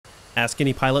Ask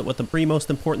any pilot what the three most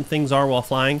important things are while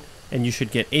flying, and you should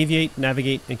get aviate,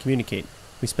 navigate, and communicate.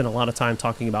 We spent a lot of time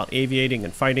talking about aviating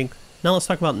and fighting. Now let's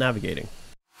talk about navigating.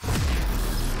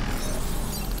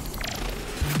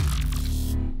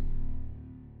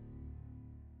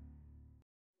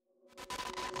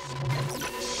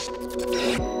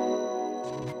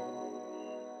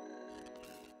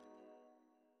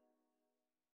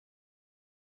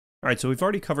 Alright, so we've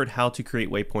already covered how to create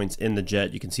waypoints in the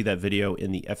jet. You can see that video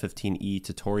in the F-15E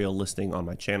tutorial listing on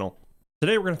my channel.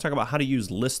 Today we're going to talk about how to use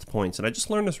list points, and I just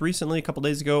learned this recently a couple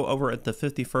days ago over at the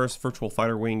 51st Virtual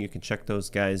Fighter Wing. You can check those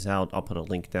guys out. I'll put a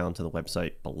link down to the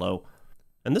website below.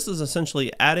 And this is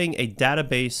essentially adding a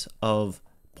database of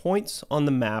points on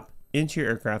the map into your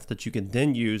aircraft that you can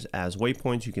then use as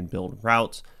waypoints. You can build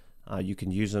routes, you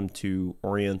can use them to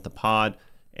orient the pod,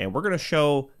 and we're going to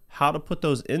show how to put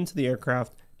those into the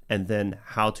aircraft and then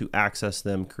how to access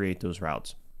them, create those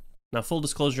routes. Now, full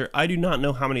disclosure, I do not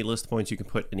know how many list points you can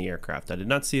put in the aircraft. I did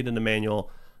not see it in the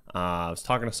manual. I was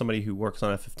talking to somebody who works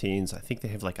on F-15s. I think they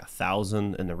have like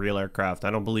 1,000 in the real aircraft.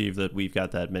 I don't believe that we've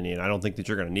got that many, and I don't think that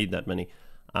you're going to need that many.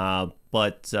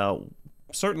 But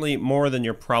certainly more than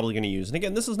you're probably going to use. And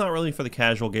again, this is not really for the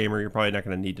casual gamer. You're probably not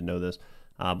going to need to know this.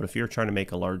 But if you're trying to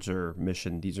make a larger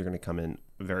mission, these are going to come in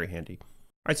very handy.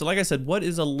 All right, so like I said, what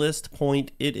is a list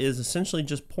point? It is essentially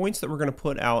just points that we're going to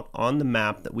put out on the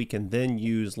map that we can then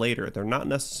use later. They're not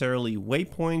necessarily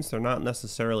waypoints, they're not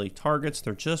necessarily targets,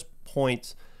 they're just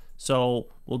points. So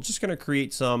we're just going to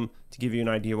create some to give you an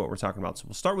idea of what we're talking about. So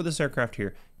we'll start with this aircraft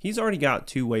here. He's already got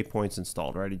 2 waypoints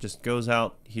installed, right? He just goes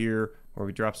out here where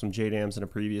we dropped some JDAMs in a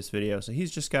previous video. So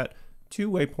he's just got 2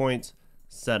 waypoints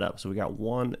set up. So we got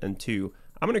 1 and 2.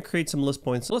 I'm going to create some list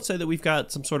points. So let's say that we've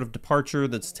got some sort of departure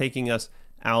that's taking us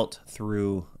out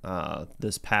through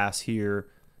this pass here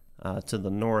to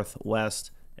the northwest,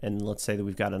 and let's say that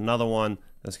we've got another one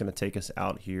that's going to take us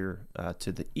out here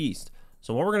to the east.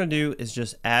 So what we're going to do is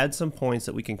just add some points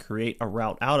that we can create a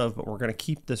route out of, but we're going to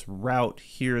keep this route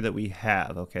here that we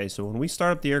have. Okay, so when we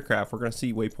start up the aircraft, we're going to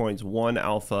see waypoints 1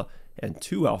 alpha and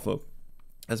 2 alpha.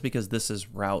 That's because this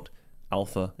is route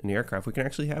alpha in the aircraft. We can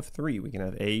actually have 3. We can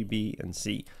have A, B, and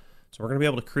C. So we're going to be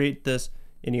able to create this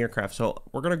in the aircraft. So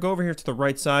we're going to go over here to the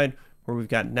right side where we've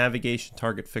got navigation,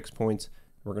 target, fixed points.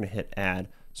 We're going to hit add.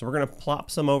 So we're going to plop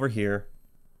some over here,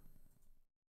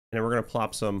 and then we're going to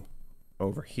plop some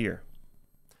over here.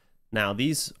 Now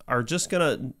these are just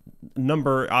going to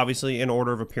number obviously in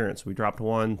order of appearance. We dropped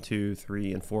 1, 2,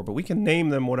 3, and 4, but we can name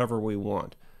them whatever we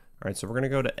want. All right, so we're going to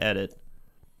go to edit.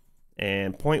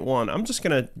 And point 1, I'm just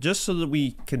going to, just so that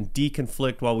we can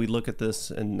deconflict while we look at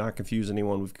this and not confuse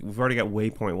anyone, we've already got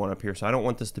waypoint 1 up here, so I don't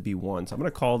want this to be 1. So I'm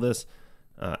going to call this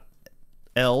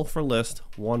L for list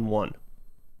 1, 1.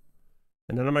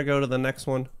 And then I'm going to go to the next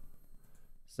one.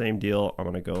 Same deal. I'm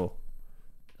going to go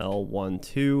L1,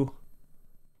 2.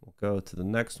 We'll go to the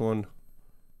next one.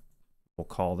 We'll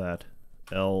call that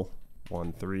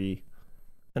L1, 3.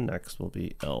 And next will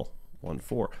be L1,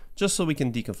 4, just so we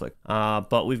can deconflict.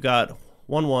 But we've got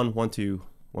 1, 1, 1, 2,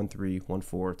 1, 3, 1,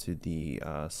 4 to the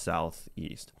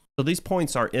southeast. So these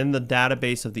points are in the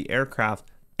database of the aircraft,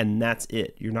 and that's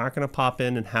it. You're not going to pop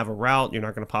in and have a route. You're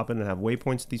not going to pop in and have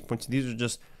waypoints. These points, these are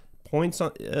just points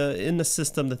in the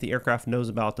system that the aircraft knows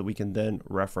about that we can then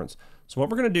reference. So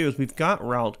what we're going to do is we've got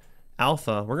route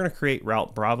alpha. We're going to create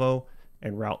route Bravo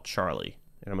and route Charlie,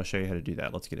 and I'm going to show you how to do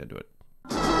that. Let's get into it.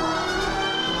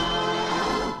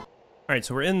 All right,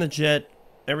 so we're in the jet.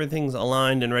 Everything's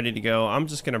aligned and ready to go. I'm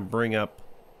just going to bring up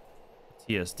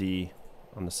TSD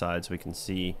on the side so we can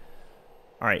see.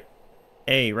 All right,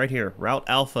 A right here, route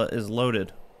alpha is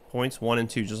loaded. Points 1 and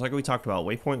 2, just like we talked about.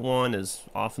 Waypoint 1 is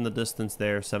off in the distance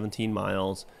there, 17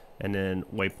 miles. And then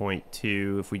waypoint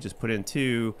 2, if we just put in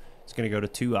 2, it's going to go to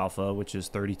 2 alpha, which is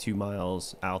 32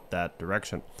 miles out that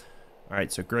direction. All right,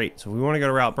 so great. So we want to go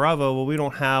to route Bravo. Well, we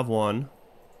don't have one.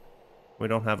 We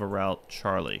don't have a route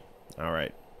Charlie. All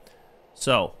right,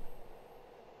 so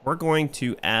we're going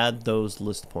to add those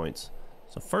list points.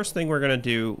 So first thing we're going to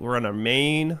do, we're on our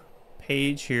main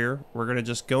page here. We're going to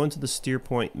just go into the steer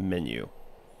point menu,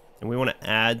 and we want to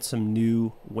add some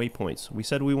new waypoints. We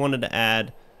said we wanted to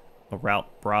add a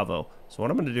route Bravo. So what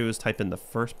I'm going to do is type in the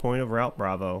first point of route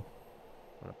Bravo.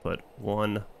 I'm going to put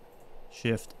 1,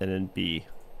 shift, and then B.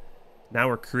 Now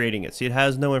we're creating it. See, it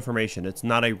has no information. It's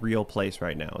not a real place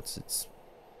right now. It's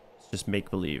just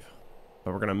make-believe.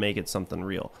 But we're going to make it something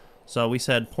real. So we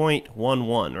said point 1,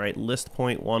 1, right? List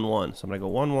point 1, 1. So I'm going to go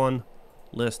 1, 1,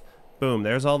 list. Boom,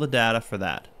 there's all the data for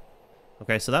that.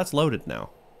 Okay, so that's loaded now.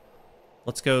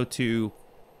 Let's go to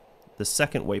the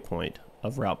second waypoint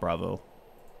of route Bravo.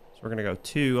 So we're going to go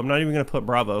 2. I'm not even going to put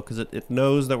Bravo because it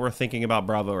knows that we're thinking about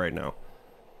Bravo right now.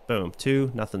 Boom,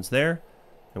 2, nothing's there.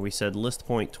 And we said list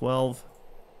point 12.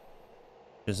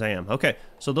 Shazam. Okay,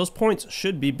 so those points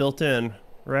should be built in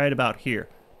right about here.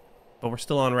 But we're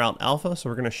still on route Alpha, so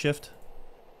we're going to shift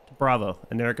to Bravo.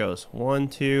 And there it goes. 1,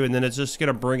 2, and then it's just going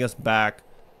to bring us back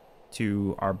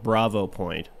to our Bravo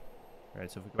point. All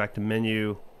right, so if we go back to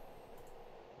menu,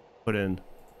 put in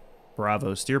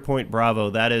Bravo, steer point Bravo,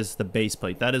 that is the base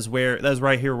plate. That's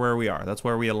right here where we are. That's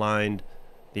where we aligned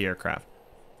the aircraft.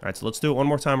 All right, so let's do it one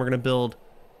more time. We're going to build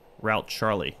route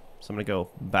Charlie. So I'm going to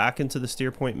go back into the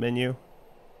steer point menu.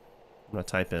 I'm going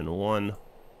to type in 1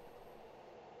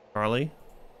 Charlie.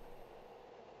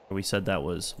 We said that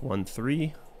was 1,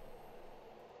 3.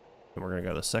 And we're going to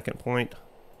go to the second point,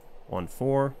 1,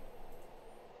 4.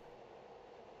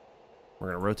 We're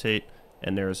going to rotate,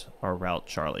 and there's our route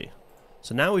Charlie.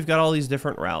 So now we've got all these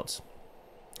different routes.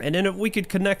 And then if we could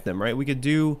connect them, right? We could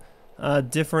do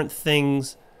different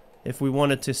things if we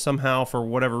wanted to somehow, for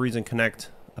whatever reason,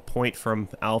 connect a point from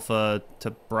Alpha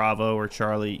to Bravo or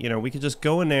Charlie. You know, we could just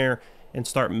go in there and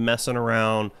start messing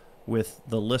around with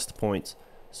the list points.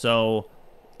 So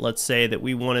let's say that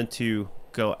we wanted to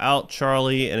go out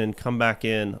Charlie and then come back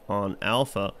in on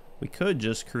Alpha. We could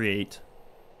just create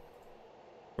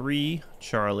 3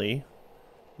 Charlie.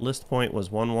 List point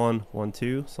was 1, 1, 1,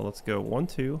 2. So let's go 1,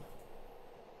 2.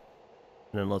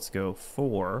 And then let's go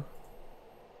 4.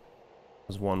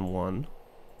 Was 1, 1.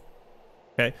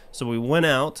 Okay, so we went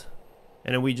out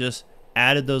and then we just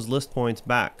added those list points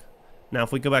back. Now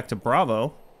if we go back to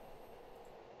Bravo,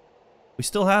 we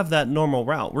still have that normal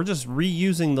route. We're just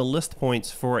reusing the list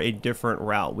points for a different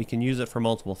route. We can use it for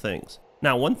multiple things.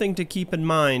 Now, one thing to keep in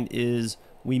mind is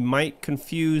we might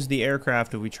confuse the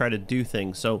aircraft if we try to do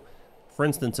things. So, for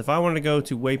instance, if I wanted to go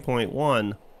to waypoint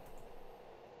 1,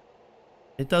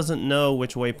 it doesn't know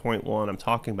which waypoint 1 I'm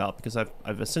talking about because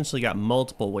I've essentially got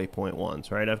multiple waypoint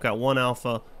 1s, right? I've got 1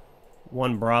 Alpha,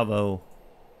 1 Bravo,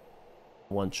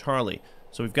 1 Charlie.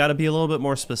 So we've got to be a little bit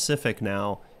more specific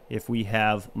now if we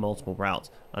have multiple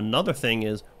routes. Another thing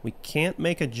is we can't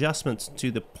make adjustments to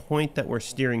the point that we're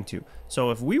steering to. So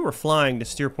if we were flying to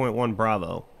steer point 1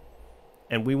 Bravo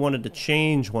and we wanted to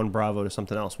change 1 Bravo to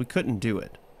something else, we couldn't do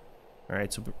it. All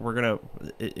right, so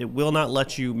it will not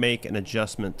let you make an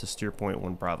adjustment to steer point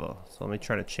 1 Bravo. So let me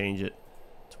try to change it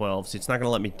 12. See, it's not going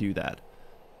to let me do that.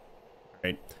 All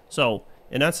right, so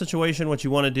in that situation, what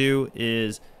you want to do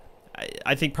is,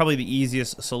 I think probably the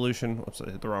easiest solution, whoops,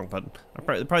 I hit the wrong button.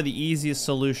 Probably the easiest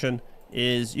solution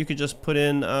is you could just put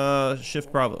in Shift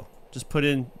Bravo. Just put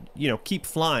in, you know, keep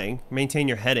flying, maintain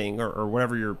your heading or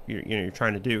whatever you're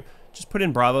trying to do. Just put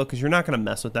in Bravo because you're not going to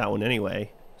mess with that one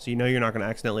anyway. So you know you're not going to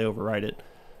accidentally overwrite it.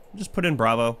 Just put in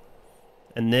Bravo,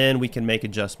 and then we can make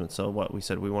adjustments. So what we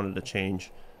said, we wanted to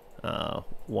change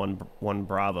one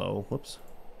Bravo. Whoops.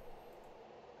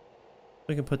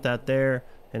 We can put that there.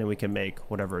 And then we can make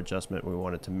whatever adjustment we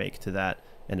wanted to make to that.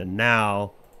 And then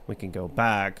now we can go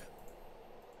back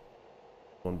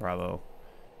 1 Bravo,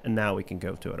 and now we can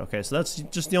go to it. Okay, so that's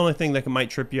just the only thing that might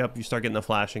trip you up if you start getting the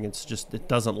flashing. It's just, it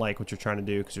doesn't like what you're trying to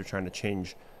do because you're trying to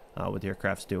change what the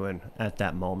aircraft's doing at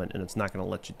that moment, and it's not going to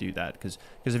let you do that because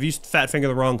if you fat finger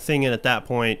the wrong thing in at that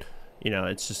point, you know,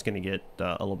 it's just going to get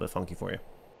a little bit funky for you.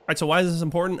 All right, so why is this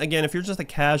important? Again, if you're just a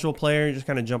casual player, you're just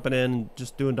kind of jumping in,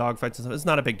 just doing dogfights and stuff, it's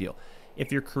not a big deal.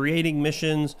 If you're creating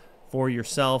missions for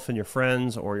yourself and your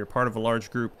friends, or you're part of a large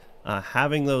group,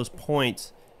 having those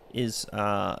points is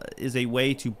a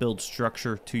way to build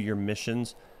structure to your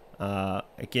missions.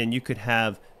 Again, you could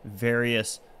have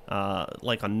various,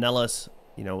 like on Nellis,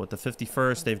 you know, with the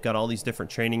 51st, they've got all these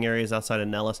different training areas outside of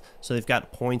Nellis, so they've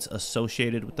got points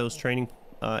associated with those training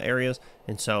areas.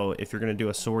 And so if you're going to do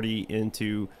a sortie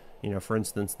into, you know, for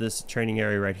instance, this training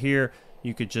area right here,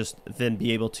 you could just then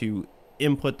be able to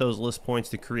input those list points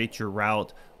to create your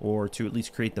route, or to at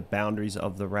least create the boundaries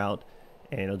of the route,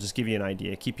 and it'll just give you an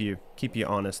idea, keep you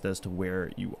honest as to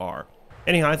where you are.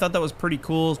 Anyhow, I thought that was pretty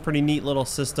cool. It's a pretty neat little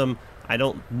system. I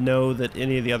don't know that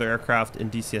any of the other aircraft in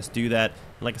DCS do that.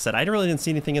 Like I said, I really didn't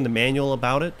see anything in the manual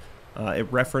about it.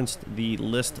 It referenced the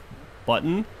list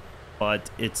button,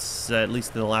 but it's at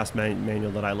least in the last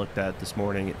manual that I looked at this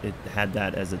morning, it had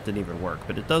that as it didn't even work,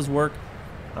 but it does work.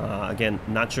 Again,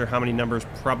 not sure how many numbers,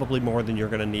 probably more than you're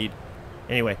going to need.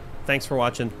 Anyway, thanks for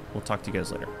watching. We'll talk to you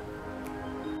guys later.